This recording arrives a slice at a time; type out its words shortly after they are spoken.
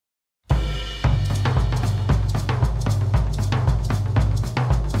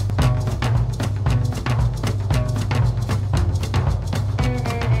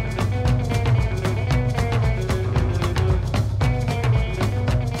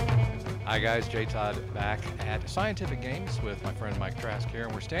Hi guys, Jay Todd back at Scientific Games with my friend Mike Trask here,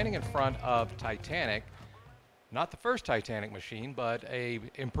 and we're standing in front of Titanic. Not the first Titanic machine, but a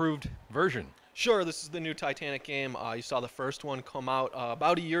improved version. Sure, this is the new Titanic game. You saw the first one come out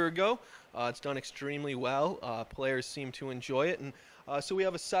about a year ago. It's done extremely well. Players seem to enjoy it, and so we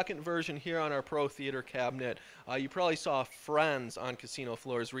have a second version here on our Pro Theater cabinet. You probably saw Friends on casino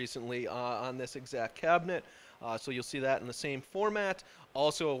floors recently on this exact cabinet. So you'll see that in the same format.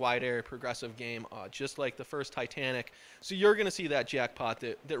 Also a wide area progressive game, just like the first Titanic. So you're going to see that jackpot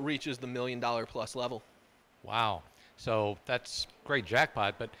that reaches the $1 million plus level. Wow. So that's great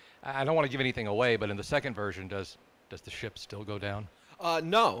jackpot, but I don't want to give anything away, but in the second version, does the ship still go down?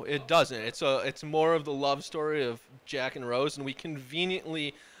 No, it doesn't. It's more of the love story of Jack and Rose, and we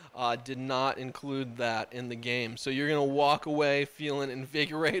conveniently did not include that in the game. So you're going to walk away feeling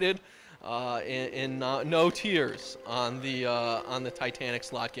invigorated and no tears on the Titanic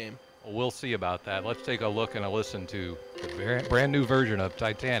slot game. Well, we'll see about that. Let's take a look and a listen to the brand new version of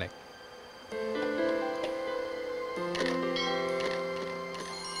Titanic.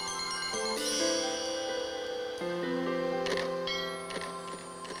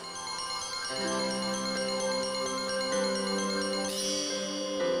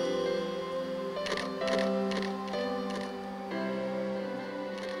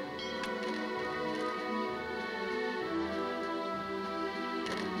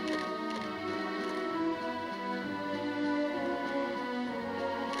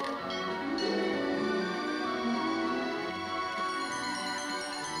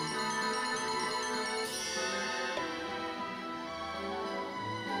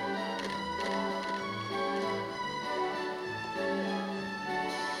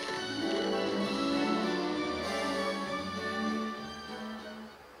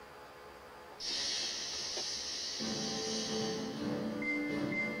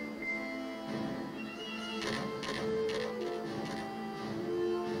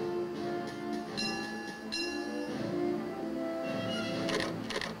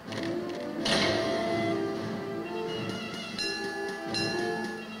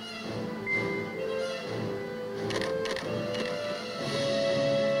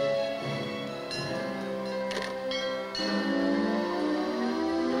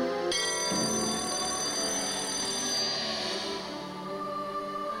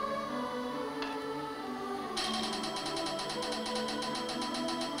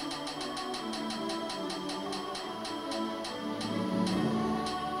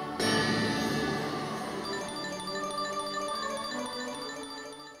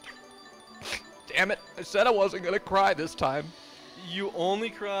 Damn it, I said I wasn't going to cry this time. You only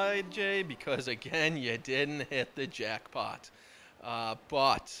cried, Jay, because, again, you didn't hit the jackpot.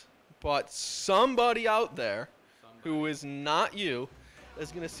 But somebody out there who is not you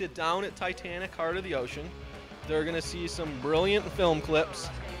is going to sit down at Titanic, Heart of the Ocean. They're going to see some brilliant film clips,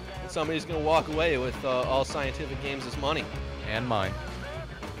 and somebody's going to walk away with all Scientific Games' money. And mine.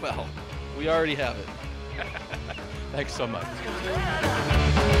 Well, we already have it. Thanks so much.